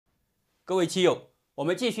各位棋友，我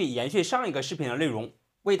们继续延续上一个视频的内容，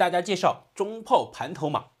为大家介绍中炮盘头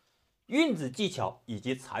马、运子技巧以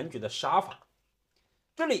及残局的杀法。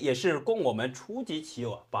这里也是供我们初级棋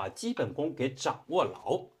友把基本功给掌握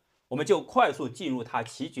牢，我们就快速进入他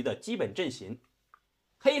棋局的基本阵型。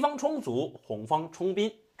黑方冲卒，红方冲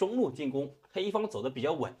兵，中路进攻，黑方走的比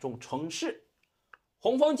较稳重，冲势。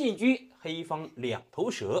红方进车，黑方两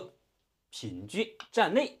头蛇，平车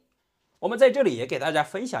站内。我们在这里也给大家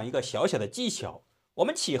分享一个小小的技巧，我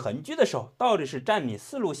们起横车的时候，到底是站你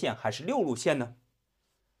4路线还是6路线呢？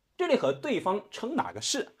这里和对方称哪个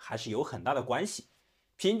势还是有很大的关系。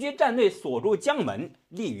平车站内锁住将门，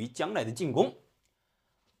利于将来的进攻。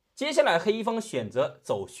接下来黑方选择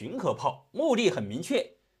走巡河炮，目的很明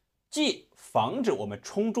确，既防止我们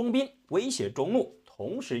冲中兵威胁中路，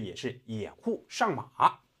同时也是掩护上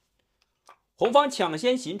马。红方抢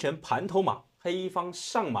先形成盘头马，黑方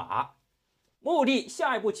上马，目的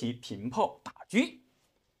下一步棋平炮打车。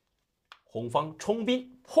红方冲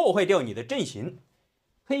兵破坏掉你的阵型，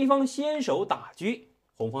黑方先手打车，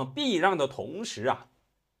红方避让的同时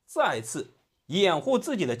再次掩护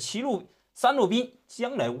自己的3路兵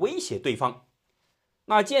将来威胁对方。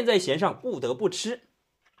那箭在弦上不得不吃，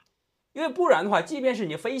因为不然的话，即便是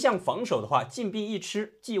你飞象防守的话，进兵一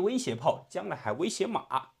吃，既威胁炮，将来还威胁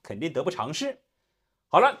马，肯定得不偿失。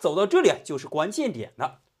好了，走到这里就是关键点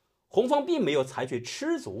了。红方并没有采取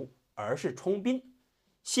吃卒，而是冲兵，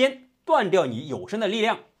先断掉你有生的力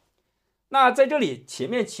量。那在这里，前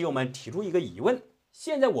面棋友们提出一个疑问，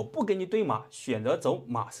现在我不跟你对马，选择走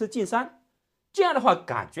马4进3，这样的话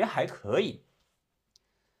感觉还可以。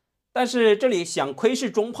但是这里想窥视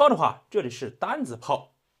中炮的话，这里是担子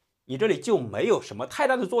炮，你这里就没有什么太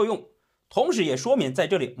大的作用。同时也说明在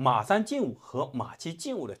这里马3进5和马7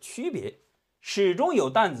进5的区别，始终有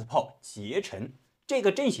担子炮结成，这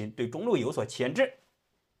个阵型对中路有所牵制。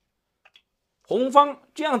红方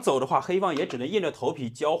这样走的话，黑方也只能硬着头皮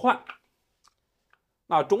交换。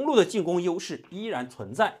那中路的进攻优势依然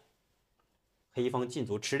存在，黑方进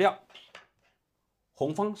卒吃掉，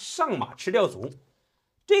红方上马吃掉卒。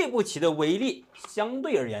这步棋的威力相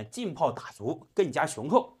对而言，进炮打卒更加雄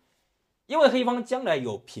厚，因为黑方将来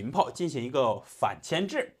有平炮进行一个反牵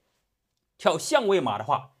制。跳相位马的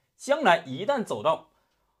话，将来一旦走到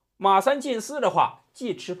马3进4的话，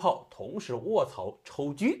既吃炮，同时卧槽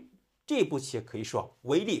抽车，这步棋可以说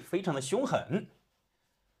威力非常的凶狠。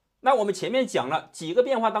那我们前面讲了几个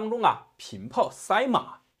变化当中平炮塞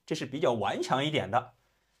马，这是比较顽强一点的。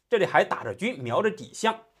这里还打着车，瞄着底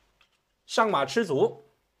象，上马吃卒。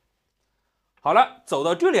好了，走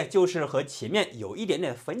到这里就是和前面有一点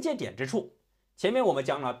点分界点之处。前面我们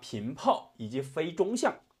讲了平炮以及飞中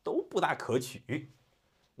象都不大可取，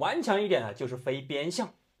顽强一点的就是飞边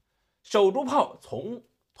象，守住炮，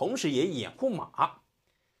同时也掩护马。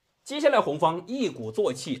接下来红方一鼓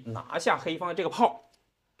作气拿下黑方的这个炮，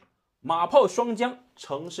马炮双将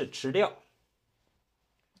称是吃掉。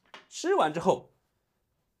吃完之后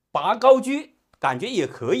拔高车感觉也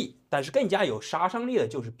可以，但是更加有杀伤力的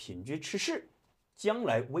就是平车吃士，将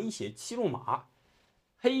来威胁7路马。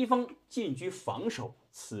黑方进车防守，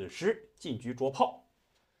此时进车捉炮，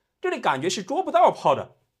这里感觉是捉不到炮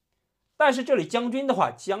的。但是这里将军的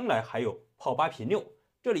话，将来还有炮8平6，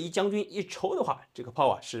这里将军一抽的话，这个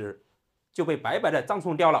炮就被白白的葬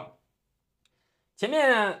送掉了。前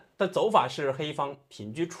面的走法是黑方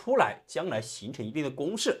平车出来，将来形成一定的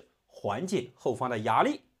攻势，缓解后方的压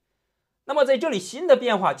力。那么在这里新的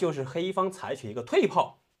变化就是黑方采取一个退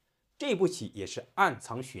炮，这步棋也是暗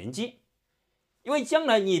藏玄机。因为将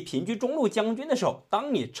来你平车中路将军的时候，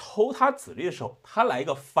当你抽他子力的时候，他来一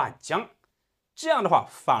个反将，这样的话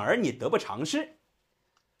反而你得不偿失。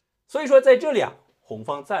所以说在这里红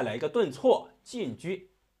方再来一个顿挫进车，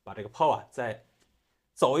把这个炮再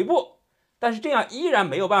走一步，但是这样依然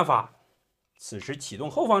没有办法。此时启动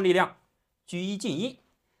后方力量，车1进1。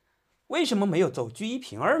为什么没有走车1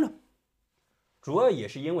平2呢？主要也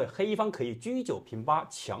是因为黑方可以车9平8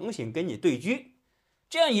强行跟你对车，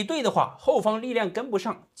这样一对的话，后方力量跟不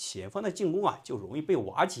上，前方的进攻就容易被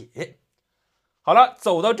瓦解。好了，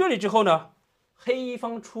走到这里之后呢，黑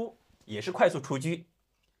方也是快速出车，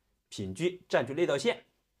平车占据内道线。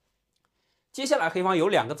接下来黑方有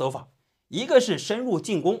2个走法，一个是深入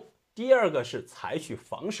进攻，第二个是采取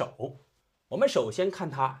防守。我们首先看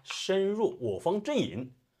他深入我方阵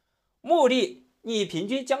营，目的你平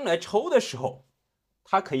车将来抽的时候，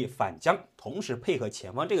他可以反将，同时配合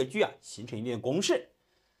前方这个车形成一定的攻势。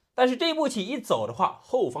但是这步棋一走的话，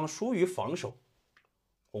后方疏于防守，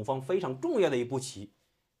红方非常重要的一步棋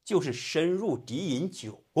就是深入敌营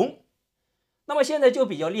9攻。那么现在就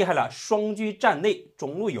比较厉害了，双车站内，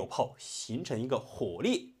中路有炮，形成一个火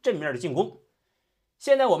力正面的进攻。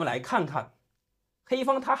现在我们来看看，黑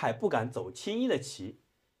方他还不敢走轻易的棋，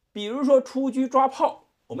比如说出车抓炮，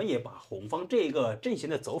我们也把红方这个阵型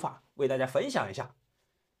的走法为大家分享一下。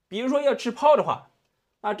比如说要吃炮的话，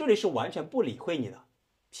那这里是完全不理会你的，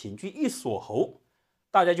平车一锁喉，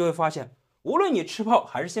大家就会发现，无论你吃炮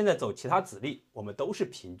还是现在走其他子力，我们都是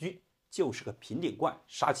平车，就是个平顶冠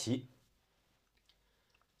杀棋。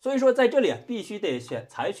所以说在这里必须得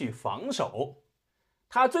采取防守，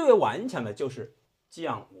它最为顽强的就是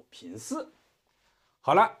将5平4。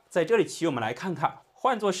好了，在这里棋我们来看看，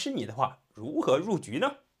换作是你的话，如何入局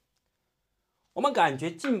呢？我们感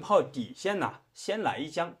觉进炮底线呢，先来一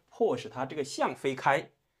将，迫使他这个象飞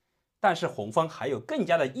开。但是红方还有更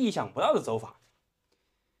加的意想不到的走法，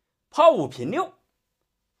炮5平6，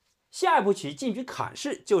下一步棋进车砍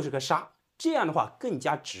士就是个杀，这样的话更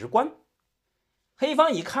加直观。黑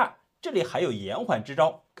方一看这里还有延缓之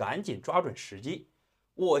招，赶紧抓准时机，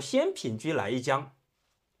我先平车来一将，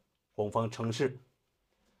红方称是。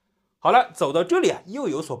好了，走到这里又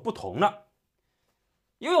有所不同了，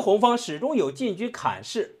因为红方始终有进车砍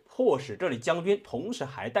士，迫使这里将军同时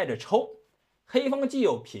还带着抽。黑方既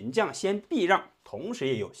有平将先避让，同时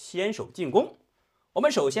也有先手进攻。我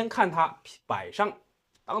们首先看他摆上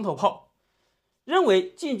当头炮，认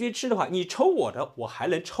为进车吃的话，你抽我的，我还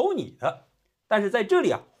能抽你的。但是在这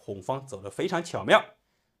里红方走得非常巧妙，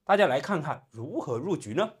大家来看看如何入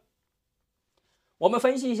局呢？我们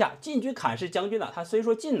分析一下，进车砍士将军他虽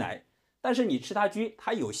说进来，但是你吃他车，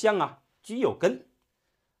他有象车有根，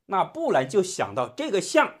那不然就想到这个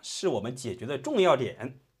象是我们解决的重要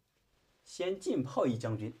点，先进炮一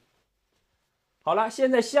将军。好了，现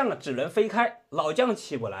在象只能飞开，老将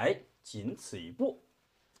起不来，仅此一步。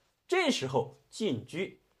这时候进车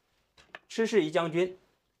吃士一将军，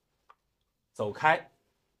走开，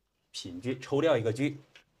平车抽掉一个车。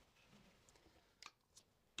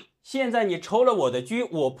现在你抽了我的车，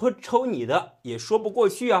我不抽你的也说不过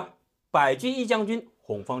去啊。摆车一将军，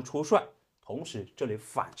红方出帅，同时这里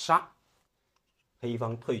反杀，黑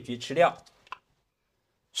方退车吃掉。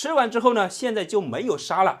吃完之后呢，现在就没有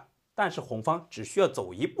杀了，但是红方只需要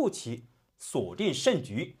走一步棋，锁定胜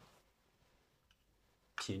局。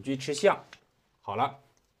平车吃象，好了，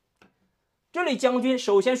这里将军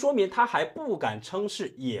首先说明他还不敢称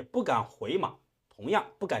士，也不敢回马，同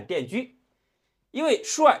样不敢垫车，因为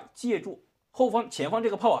帅借助后方前方这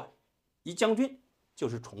个炮一将军就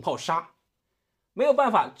是重炮杀，没有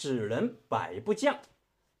办法，只能摆一步将。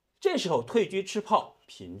这时候退车吃炮，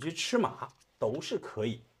平车吃马都是可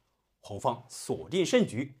以，红方锁定胜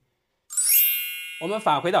局。我们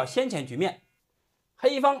返回到先前局面，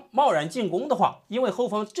黑方贸然进攻的话，因为后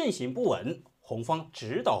方阵型不稳，红方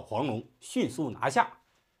直捣黄龙，迅速拿下。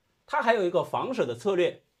他还有一个防守的策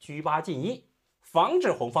略，车8进1，防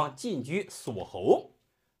止红方进车锁喉。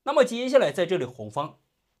那么接下来在这里红方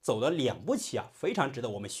走了2步棋非常值得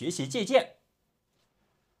我们学习借鉴。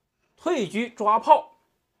退车抓炮，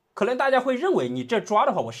可能大家会认为你这抓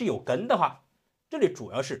的话我是有根的话，这里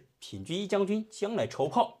主要是平车一将军将来抽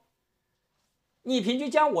炮。你平车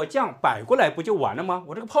将我将摆过来不就完了吗？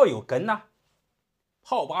我这个炮有根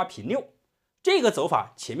炮8平6，这个走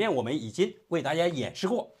法前面我们已经为大家演示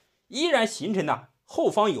过，依然形成了后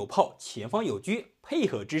方有炮，前方有车，配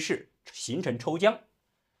合之势形成抽将。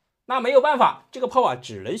那没有办法，这个炮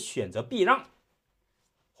只能选择避让。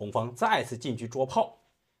红方再次进车捉炮，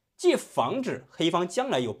既防止黑方将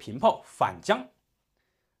来有平炮反将，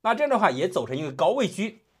那这样的话也走成一个高位车，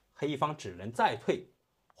黑方只能再退，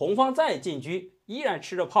红方再进车，依然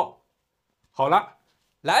吃着炮。好了，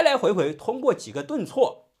来来回回通过几个顿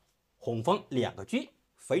挫，红方2个车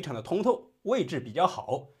非常的通透，位置比较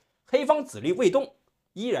好，黑方子力未动，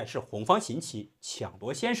依然是红方行棋抢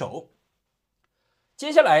夺先手。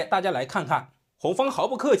接下来大家来看看，红方毫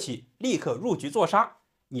不客气，立刻入局做杀，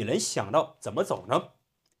你能想到怎么走呢？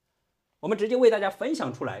我们直接为大家分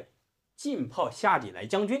享出来，进炮下底来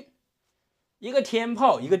将军，一个天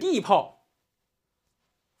炮一个地炮，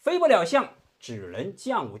飞不了象，只能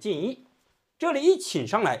将5进1。这里一请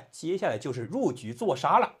上来，接下来就是入局做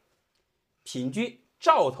杀了。平车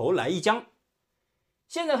照头来一将，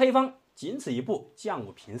现在黑方仅此一步，将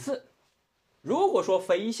5平4。如果说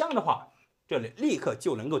飞象的话，这里立刻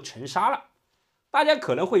就能够成杀了。大家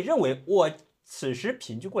可能会认为我此时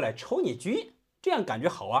平车过来抽你车，这样感觉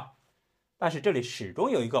好但是这里始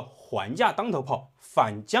终有一个还价当头炮，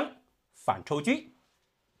反将反抽车。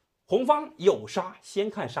红方有杀，先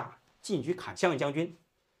看杀，进车砍象将军。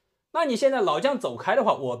那你现在老将走开的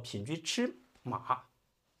话，我平车吃马，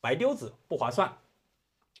白丢子不划算。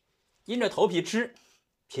硬着头皮吃，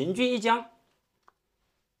平车一将，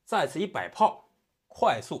再次一摆炮，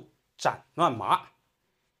快速斩乱麻。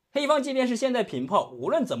黑方即便是现在平炮，无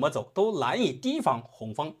论怎么走都难以提防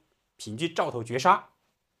红方平车照头绝杀。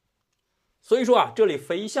所以说啊，这里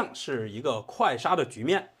飞象是一个快杀的局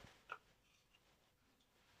面。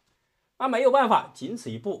那没有办法，仅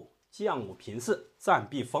此一步，将五平四，暂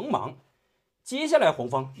避锋芒。接下来红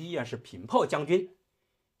方依然是平炮将军。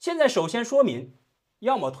现在首先说明，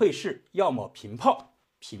要么退士，要么平炮。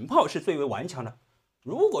平炮是最为顽强的。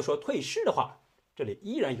如果说退士的话，这里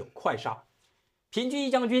依然有快杀。平车一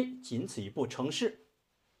将军，仅此一步称士。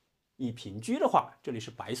以平车的话，这里是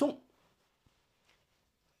白送。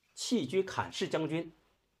弃车砍士将军，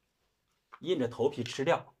硬着头皮吃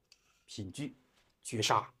掉，平车绝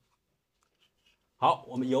杀。好，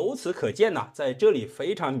我们由此可见呢，在这里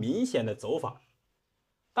非常明显的走法。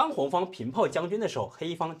当红方平炮将军的时候，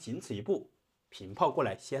黑方仅此一步，平炮过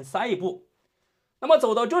来先塞一步。那么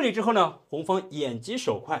走到这里之后呢，红方眼疾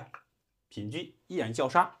手快，平车依然叫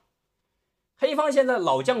杀。黑方现在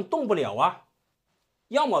老将动不了啊，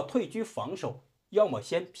要么退车防守，要么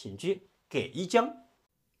先平车给一将。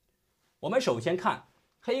我们首先看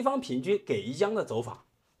黑方平车给一将的走法，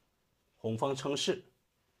红方称士。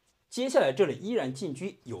接下来这里依然进车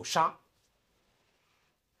有杀，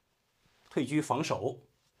退车防守。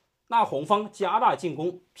那红方加大进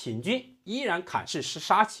攻，平车依然砍士是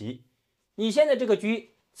杀棋。你现在这个车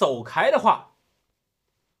走开的话，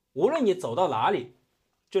无论你走到哪里，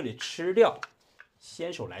这里吃掉，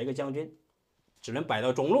先手来一个将军，只能摆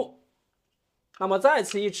到中路。那么再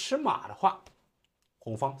次一吃马的话，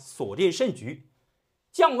红方锁定胜局，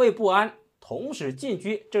将位不安，同时进车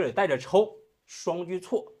这里带着抽，双车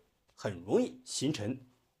错，很容易形成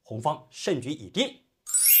红方胜局已定。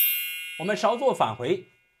我们稍作返回，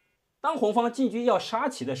当红方进车要杀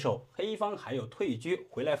棋的时候，黑方还有退车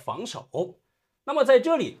回来防守。那么在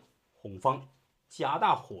这里，红方加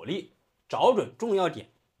大火力，找准重要点，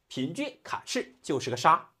平车砍士就是个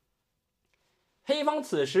杀。黑方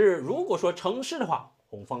此时如果说称士的话，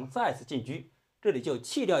红方再次进车，这里就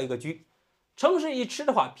弃掉一个车。称士一吃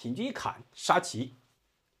的话，平车一砍杀棋。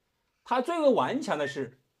他最为顽强的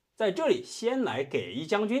是在这里先来给一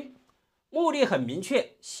将军，目的很明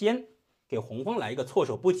确，先给红方来一个措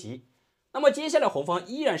手不及。那么接下来红方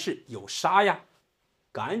依然是有杀呀，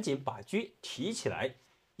赶紧把车提起来，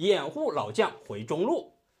掩护老将回中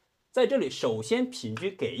路。在这里首先平车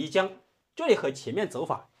给一将，这里和前面走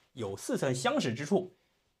法有似曾相识之处，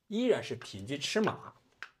依然是平车吃马，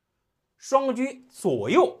双车左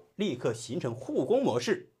右立刻形成互攻模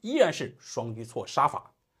式，依然是双车错杀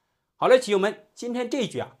法。好了，棋友们，今天这一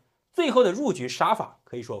局啊，最后的入局杀法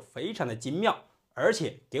可以说非常的精妙，而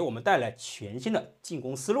且给我们带来全新的进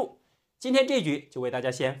攻思路。今天这一局就为大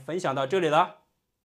家先分享到这里了。